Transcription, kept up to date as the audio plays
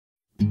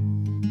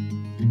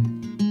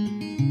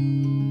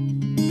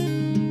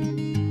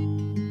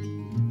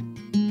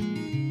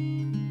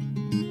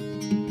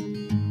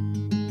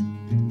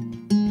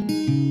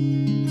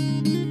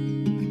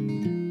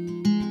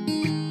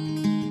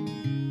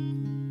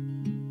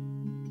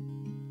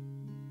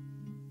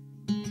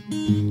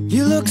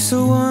You look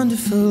so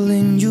wonderful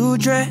in your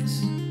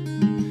dress.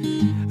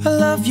 I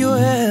love your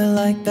hair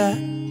like that,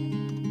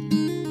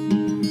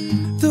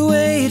 the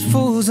way it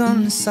falls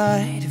on the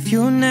side of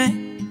your neck,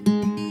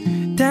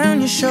 down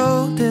your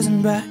shoulders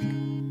and back.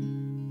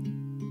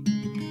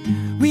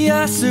 We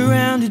are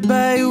surrounded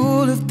by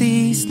all of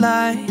these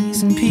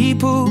lies, and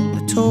people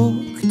are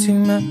talking too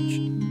much.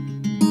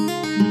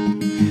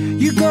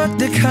 You got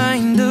the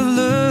kind of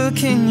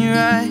look in your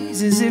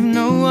eyes as if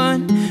no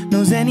one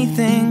knows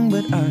anything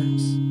but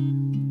us.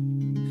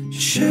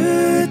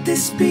 Should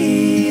this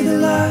be the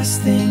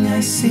last thing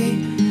I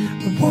see,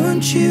 I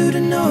want you to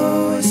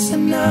know it's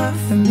enough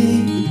for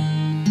me.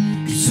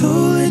 'Cause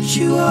all that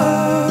you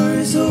are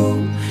is all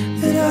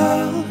that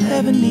I'll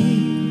ever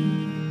need.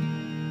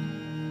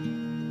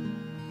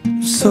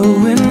 So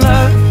in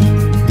love,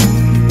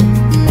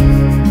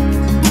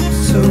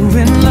 so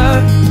in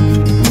love,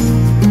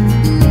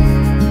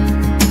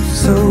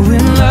 so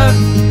in love,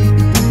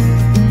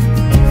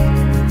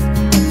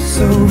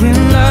 so in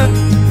love.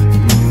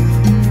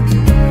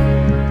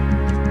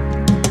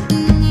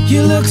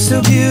 You look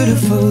so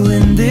beautiful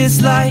in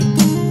this light,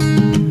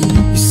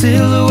 your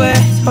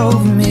silhouette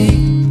over me,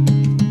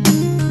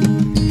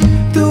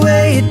 the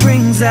way it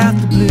brings out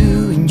the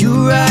blue in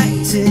your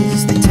eyes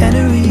is the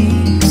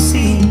Tenerife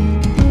Sea.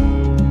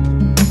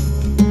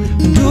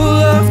 And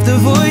all of the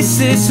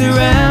voices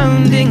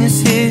surrounding us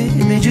here,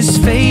 they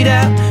just fade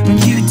out when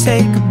you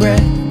take a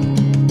breath.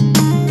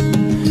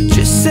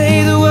 Just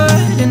say the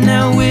word and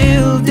now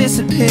we'll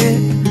disappear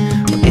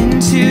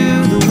into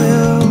the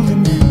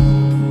wilderness.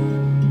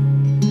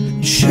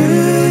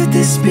 Should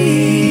this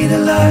be the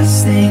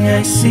last thing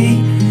I see,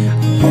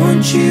 I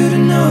want you to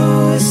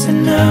know it's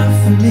enough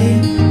for me.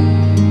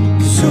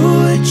 'Cause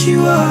all that you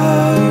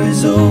are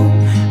is all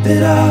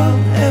that I'll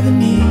ever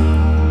need.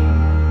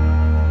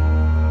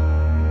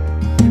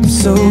 I'm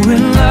so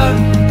in love,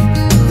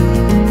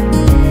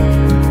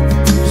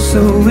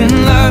 so in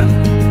love,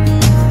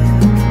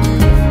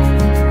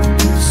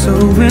 so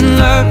in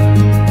love,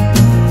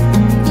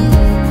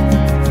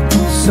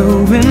 so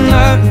in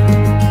love.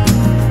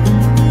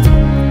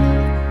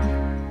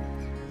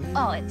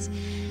 Oh, it's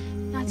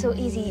not so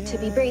easy to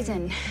be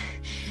brazen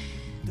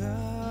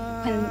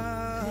when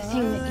the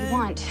thing that you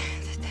want,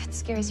 that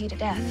scares you to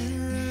death,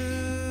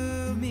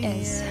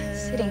 is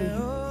sitting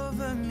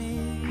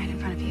right in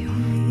front of you.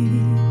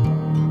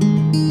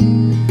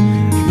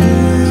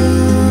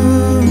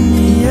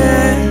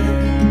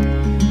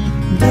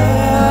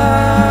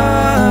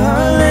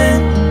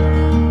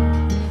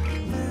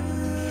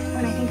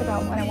 When I think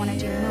about what I want to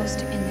do most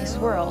in this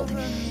world,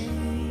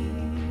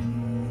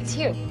 it's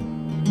you.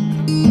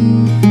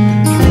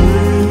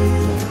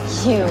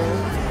 You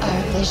are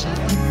a vision.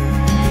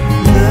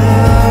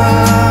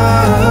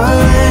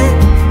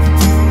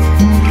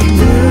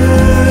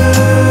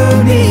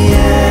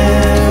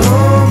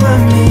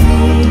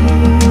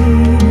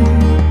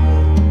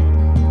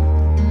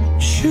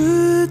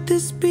 Should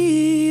this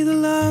be the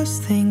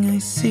last thing I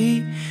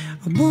see,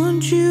 I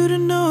want you to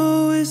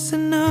know it's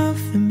enough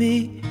for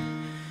me.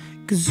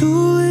 'Cause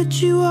all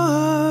that you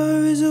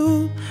are is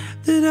all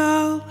that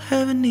I'll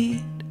ever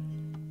need.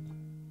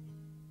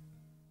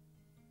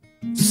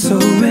 So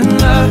in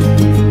love,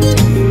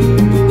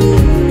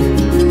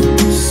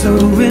 so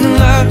in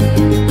love,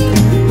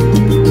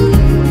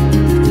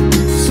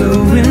 so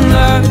in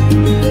love,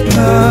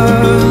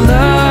 love,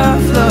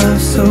 love, love,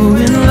 so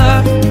in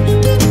love.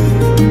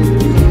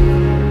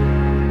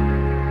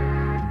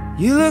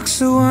 You look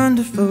so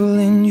wonderful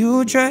in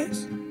your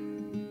dress.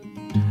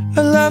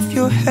 I love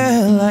your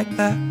hair like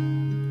that.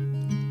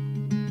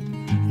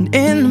 And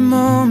in the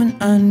moment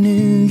I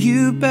knew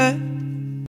you better.